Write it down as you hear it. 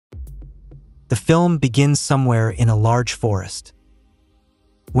The film begins somewhere in a large forest.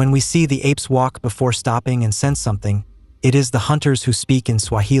 When we see the apes walk before stopping and sense something, it is the hunters who speak in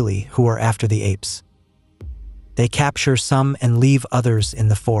Swahili who are after the apes. They capture some and leave others in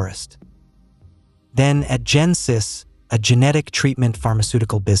the forest. Then at Genesis, a genetic treatment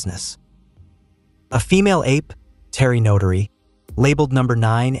pharmaceutical business. A female ape, Terry Notary, labeled number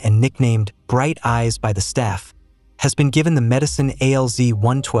 9 and nicknamed Bright Eyes by the staff, has been given the medicine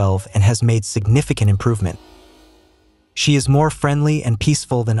ALZ-112 and has made significant improvement. She is more friendly and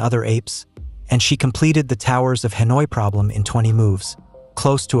peaceful than other apes, and she completed the Towers of Hanoi problem in 20 moves,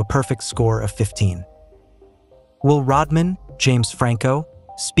 close to a perfect score of 15. Will Rodman, James Franco,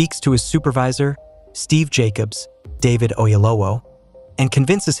 speaks to his supervisor, Steve Jacobs, David Oyelowo, and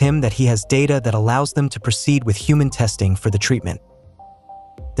convinces him that he has data that allows them to proceed with human testing for the treatment.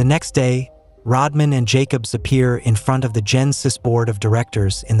 The next day, Rodman and Jacobs appear in front of the Genesis board of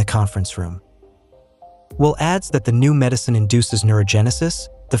directors in the conference room. Will adds that the new medicine induces neurogenesis,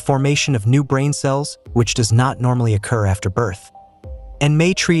 the formation of new brain cells, which does not normally occur after birth, and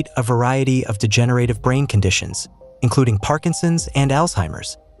may treat a variety of degenerative brain conditions, including Parkinson's and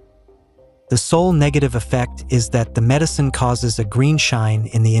Alzheimer's. The sole negative effect is that the medicine causes a green shine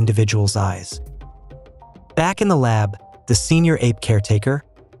in the individual's eyes. Back in the lab, the senior ape caretaker,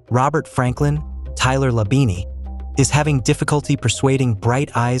 Robert Franklin, Tyler Labini, is having difficulty persuading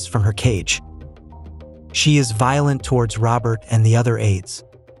Bright Eyes from her cage. She is violent towards Robert and the other aides.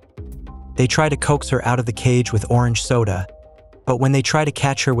 They try to coax her out of the cage with orange soda, but when they try to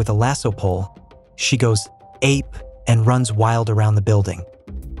catch her with a lasso pole, she goes ape and runs wild around the building.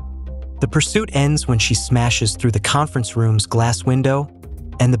 The pursuit ends when she smashes through the conference room's glass window,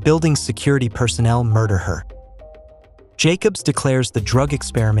 and the building's security personnel murder her. Jacobs declares the drug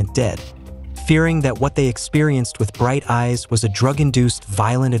experiment dead, fearing that what they experienced with Bright Eyes was a drug-induced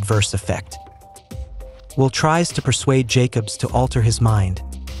violent adverse effect. Will tries to persuade Jacobs to alter his mind,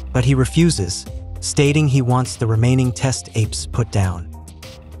 but he refuses, stating he wants the remaining test apes put down.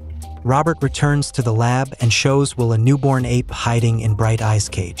 Robert returns to the lab and shows Will a newborn ape hiding in Bright Eyes'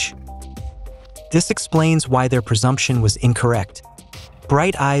 cage. This explains why their presumption was incorrect.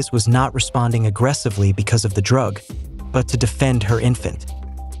 Bright Eyes was not responding aggressively because of the drug, but to defend her infant.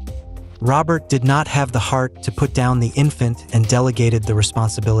 Robert did not have the heart to put down the infant and delegated the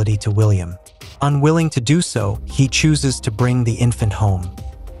responsibility to William. Unwilling to do so, he chooses to bring the infant home.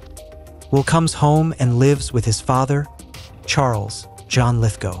 Will comes home and lives with his father, Charles, John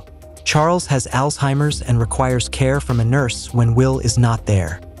Lithgow. Charles has Alzheimer's and requires care from a nurse when Will is not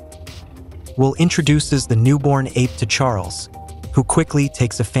there. Will introduces the newborn ape to Charles, who quickly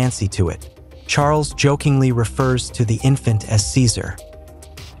takes a fancy to it. Charles jokingly refers to the infant as Caesar.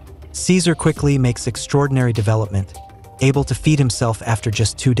 Caesar quickly makes extraordinary development, able to feed himself after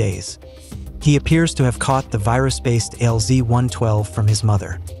just 2 days. He appears to have caught the virus-based ALZ-112 from his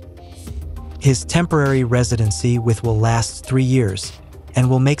mother. His temporary residency with Will lasts 3 years, and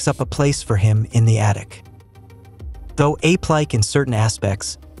Will makes up a place for him in the attic. Though ape-like in certain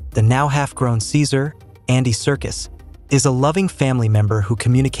aspects, the now half-grown Caesar, Andy Serkis, is a loving family member who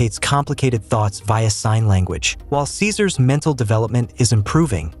communicates complicated thoughts via sign language. While Caesar's mental development is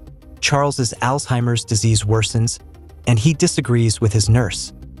improving, Charles's Alzheimer's disease worsens, and he disagrees with his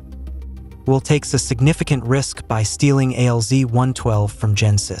nurse. Will takes a significant risk by stealing ALZ-112 from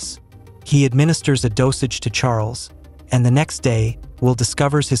Genesis. He administers a dosage to Charles, and the next day, Will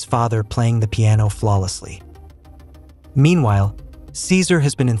discovers his father playing the piano flawlessly. Meanwhile, Caesar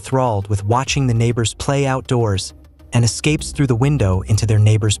has been enthralled with watching the neighbors play outdoors and escapes through the window into their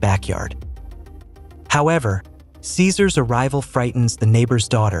neighbor's backyard. However, Caesar's arrival frightens the neighbor's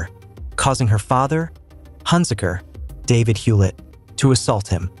daughter, causing her father, Hunziker, David Hewlett, to assault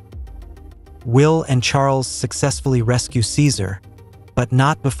him. Will and Charles successfully rescue Caesar, but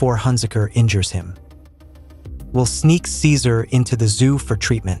not before Hunziker injures him. Will sneaks Caesar into the zoo for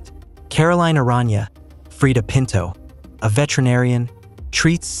treatment. Caroline Aranya, Frida Pinto, a veterinarian,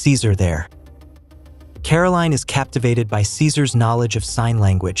 treats Caesar there. Caroline is captivated by Caesar's knowledge of sign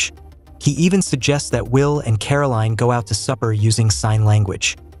language. He even suggests that Will and Caroline go out to supper using sign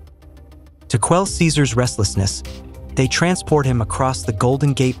language. To quell Caesar's restlessness, they transport him across the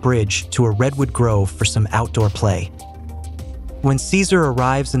Golden Gate Bridge to a redwood grove for some outdoor play. When Caesar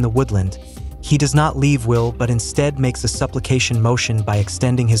arrives in the woodland, he does not leave Will but instead makes a supplication motion by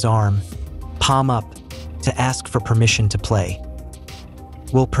extending his arm, palm up, to ask for permission to play.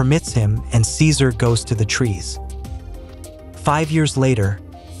 Will permits him and Caesar goes to the trees. 5 years later,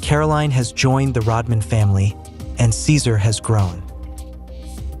 Caroline has joined the Rodman family and Caesar has grown.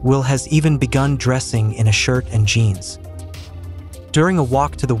 Will has even begun dressing in a shirt and jeans. During a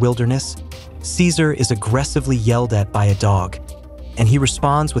walk to the wilderness, Caesar is aggressively yelled at by a dog, and he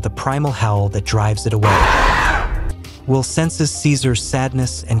responds with a primal howl that drives it away. Will senses Caesar's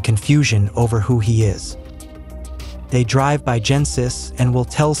sadness and confusion over who he is. They drive by Genesis and will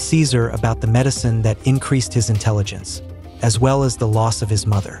tell Caesar about the medicine that increased his intelligence, as well as the loss of his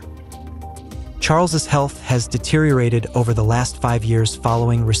mother. Charles's health has deteriorated over the last 5 years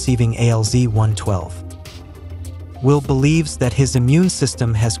following receiving ALZ-112. Will believes that his immune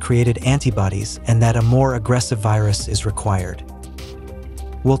system has created antibodies and that a more aggressive virus is required.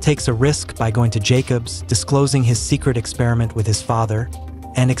 Will takes a risk by going to Jacobs, disclosing his secret experiment with his father,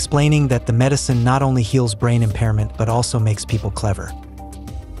 and explaining that the medicine not only heals brain impairment but also makes people clever.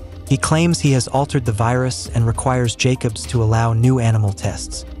 He claims he has altered the virus and requires Jacobs to allow new animal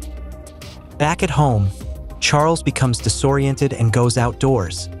tests. Back at home, Charles becomes disoriented and goes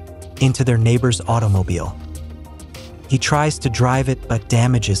outdoors, into their neighbor's automobile. He tries to drive it but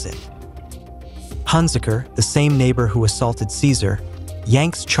damages it. Hunziker, the same neighbor who assaulted Caesar,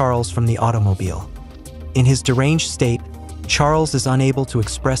 yanks Charles from the automobile. In his deranged state, Charles is unable to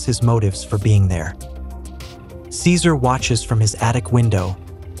express his motives for being there. Caesar watches from his attic window,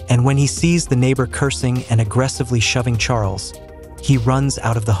 and when he sees the neighbor cursing and aggressively shoving Charles, he runs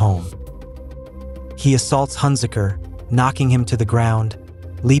out of the home. He assaults Hunziker, knocking him to the ground,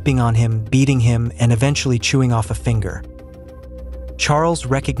 leaping on him, beating him, and eventually chewing off a finger. Charles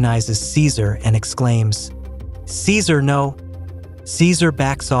recognizes Caesar and exclaims, "Caesar, no!" Caesar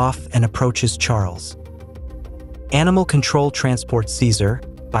backs off and approaches Charles. Animal control transports Caesar,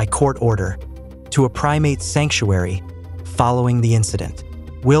 by court order, to a primate sanctuary following the incident.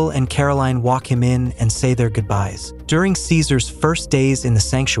 Will and Caroline walk him in and say their goodbyes. During Caesar's first days in the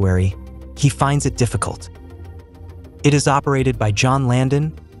sanctuary, he finds it difficult. It is operated by John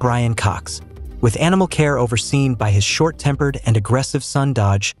Landon, Brian Cox, with animal care overseen by his short-tempered and aggressive son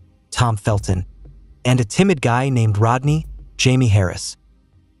Dodge, Tom Felton, and a timid guy named Rodney, Jamie Harris.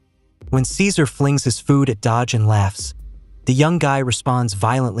 When Caesar flings his food at Dodge and laughs, the young guy responds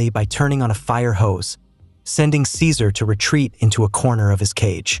violently by turning on a fire hose, sending Caesar to retreat into a corner of his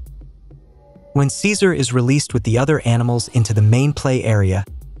cage. When Caesar is released with the other animals into the main play area,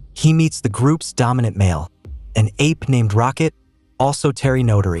 he meets the group's dominant male, an ape named Rocket, also Terry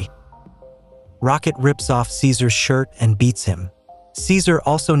Notary. Rocket rips off Caesar's shirt and beats him. Caesar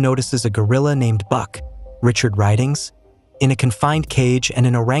also notices a gorilla named Buck, Richard Ridings, in a confined cage and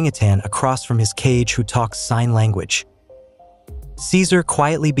an orangutan across from his cage who talks sign language. Caesar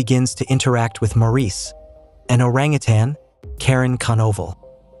quietly begins to interact with Maurice, an orangutan, Karen Conoval.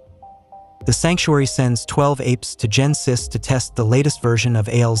 The sanctuary sends 12 apes to Genesis to test the latest version of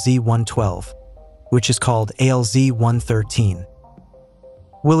ALZ-112, which is called ALZ-113.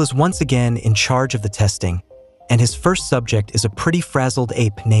 Will is once again in charge of the testing, and his first subject is a pretty frazzled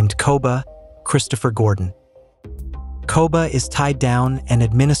ape named Koba, Christopher Gordon. Koba is tied down and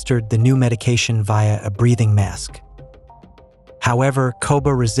administered the new medication via a breathing mask. However,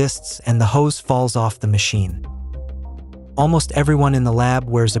 Koba resists and the hose falls off the machine. Almost everyone in the lab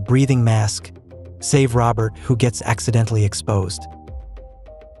wears a breathing mask, save Robert, who gets accidentally exposed.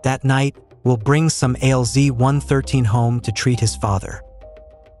 That night, Will brings some ALZ-113 home to treat his father.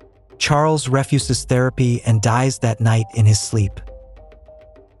 Charles refuses therapy and dies that night in his sleep.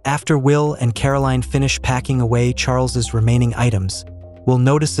 After Will and Caroline finish packing away Charles's remaining items, Will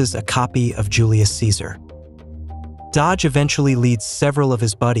notices a copy of Julius Caesar. Dodge eventually leads several of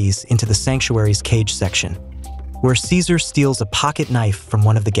his buddies into the sanctuary's cage section, where Caesar steals a pocket knife from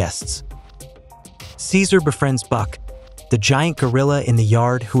one of the guests. Caesar befriends Buck, the giant gorilla in the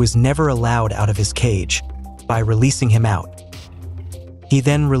yard who is never allowed out of his cage, by releasing him out. He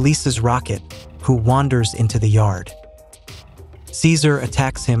then releases Rocket, who wanders into the yard. Caesar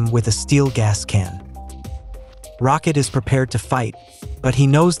attacks him with a steel gas can. Rocket is prepared to fight, but he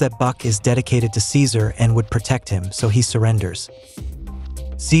knows that Buck is dedicated to Caesar and would protect him, so he surrenders.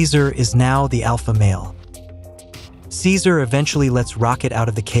 Caesar is now the alpha male. Caesar eventually lets Rocket out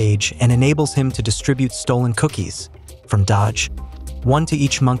of the cage and enables him to distribute stolen cookies from Dodge, one to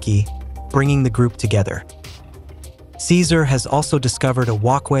each monkey, bringing the group together. Caesar has also discovered a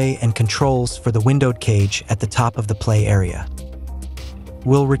walkway and controls for the windowed cage at the top of the play area.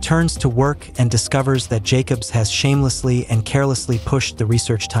 Will returns to work and discovers that Jacobs has shamelessly and carelessly pushed the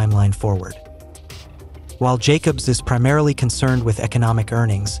research timeline forward. While Jacobs is primarily concerned with economic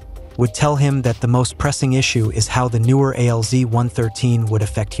earnings, would tell him that the most pressing issue is how the newer ALZ-113 would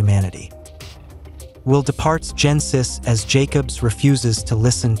affect humanity. Will departs Genesis as Jacobs refuses to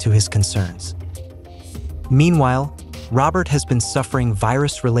listen to his concerns. Meanwhile, Robert has been suffering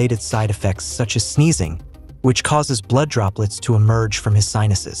virus-related side effects such as sneezing, which causes blood droplets to emerge from his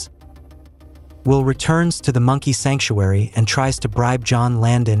sinuses. Will returns to the monkey sanctuary and tries to bribe John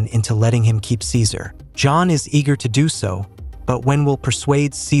Landon into letting him keep Caesar. John is eager to do so, but when Will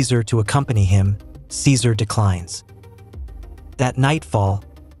persuades Caesar to accompany him, Caesar declines. At nightfall,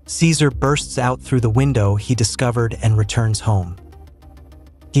 Caesar bursts out through the window he discovered and returns home.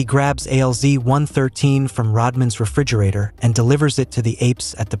 He grabs ALZ-113 from Rodman's refrigerator and delivers it to the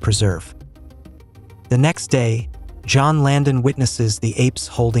apes at the preserve. The next day, John Landon witnesses the apes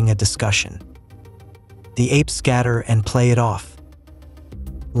holding a discussion. The apes scatter and play it off.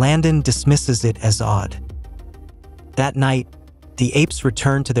 Landon dismisses it as odd. That night, the apes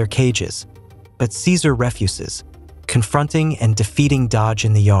return to their cages, but Caesar refuses, confronting and defeating Dodge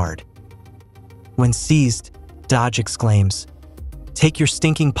in the yard. When seized, Dodge exclaims, "Take your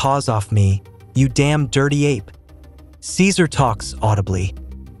stinking paws off me, you damn dirty ape." Caesar talks audibly,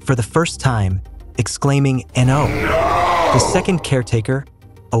 for the first time, exclaiming "No!" The second caretaker,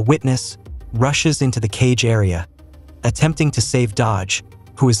 a witness, rushes into the cage area, attempting to save Dodge,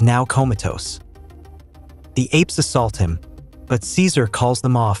 who is now comatose. The apes assault him, but Caesar calls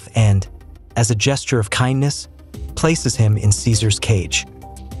them off and, as a gesture of kindness, places him in Caesar's cage.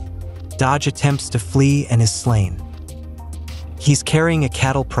 Dodge attempts to flee and is slain. He's carrying a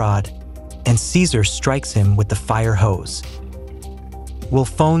cattle prod, and Caesar strikes him with the fire hose. Will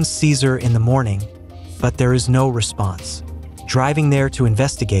phones Caesar in the morning, but there is no response. Driving there to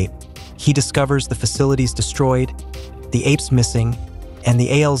investigate, he discovers the facilities destroyed, the apes missing, and the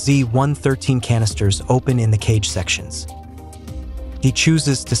ALZ-113 canisters open in the cage sections. He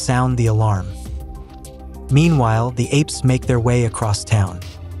chooses to sound the alarm. Meanwhile, the apes make their way across town.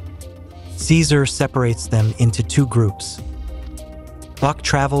 Caesar separates them into two groups. Buck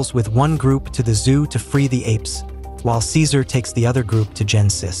travels with one group to the zoo to free the apes, while Caesar takes the other group to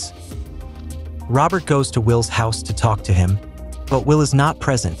Genesis. Robert goes to Will's house to talk to him, but Will is not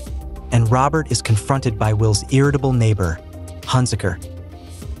present, and Robert is confronted by Will's irritable neighbor, Hunziker.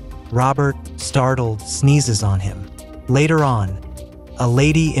 Robert, startled, sneezes on him. Later on, a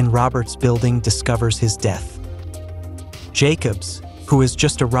lady in Robert's building discovers his death. Jacobs, who has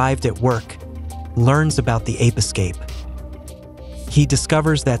just arrived at work, learns about the ape escape. He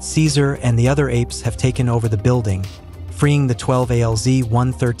discovers that Caesar and the other apes have taken over the building, freeing the 12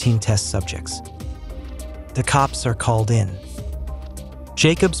 ALZ-113 test subjects. The cops are called in.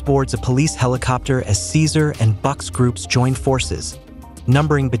 Jacobs boards a police helicopter as Caesar and Buck's groups join forces,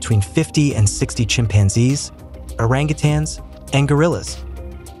 numbering between 50 and 60 chimpanzees, orangutans, and gorillas.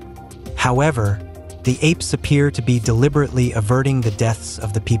 However, the apes appear to be deliberately averting the deaths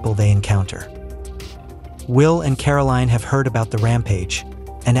of the people they encounter. Will and Caroline have heard about the rampage,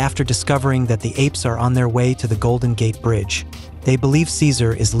 and after discovering that the apes are on their way to the Golden Gate Bridge, they believe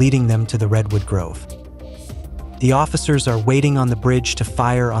Caesar is leading them to the Redwood Grove. The officers are waiting on the bridge to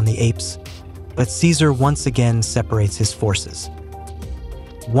fire on the apes, but Caesar once again separates his forces.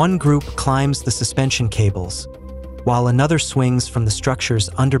 One group climbs the suspension cables, while another swings from the structure's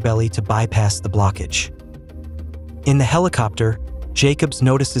underbelly to bypass the blockage. In the helicopter, Jacobs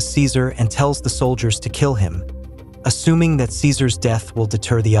notices Caesar and tells the soldiers to kill him, assuming that Caesar's death will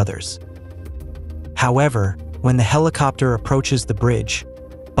deter the others. However, when the helicopter approaches the bridge,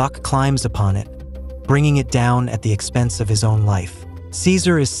 Buck climbs upon it, bringing it down at the expense of his own life.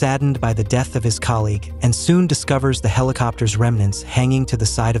 Caesar is saddened by the death of his colleague and soon discovers the helicopter's remnants hanging to the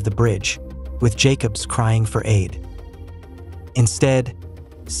side of the bridge, with Jacobs crying for aid. Instead,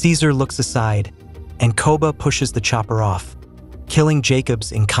 Caesar looks aside, and Koba pushes the chopper off, killing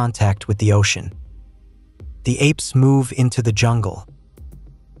Jacobs in contact with the ocean. The apes move into the jungle.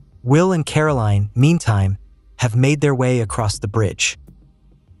 Will and Caroline, meantime, have made their way across the bridge.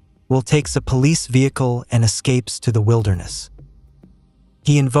 Will takes a police vehicle and escapes to the wilderness.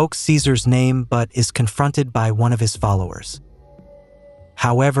 He invokes Caesar's name but is confronted by one of his followers.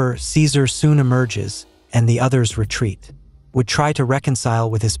 However, Caesar soon emerges, and the others retreat. Would try to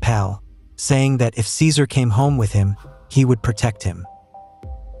reconcile with his pal, saying that if Caesar came home with him, he would protect him.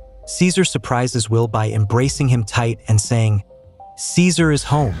 Caesar surprises Will by embracing him tight and saying, "Caesar is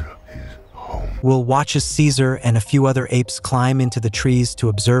home." Will watches Caesar and a few other apes climb into the trees to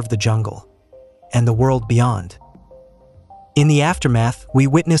observe the jungle and the world beyond. In the aftermath, we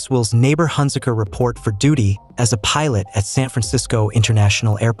witness Will's neighbor Hunziker report for duty as a pilot at San Francisco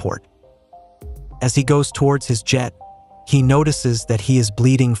International Airport. As he goes towards his jet, he notices that he is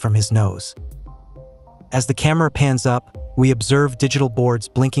bleeding from his nose. As the camera pans up, we observe digital boards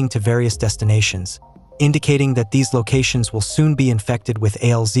blinking to various destinations, indicating that these locations will soon be infected with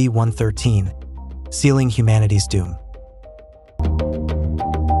ALZ-113, sealing humanity's doom.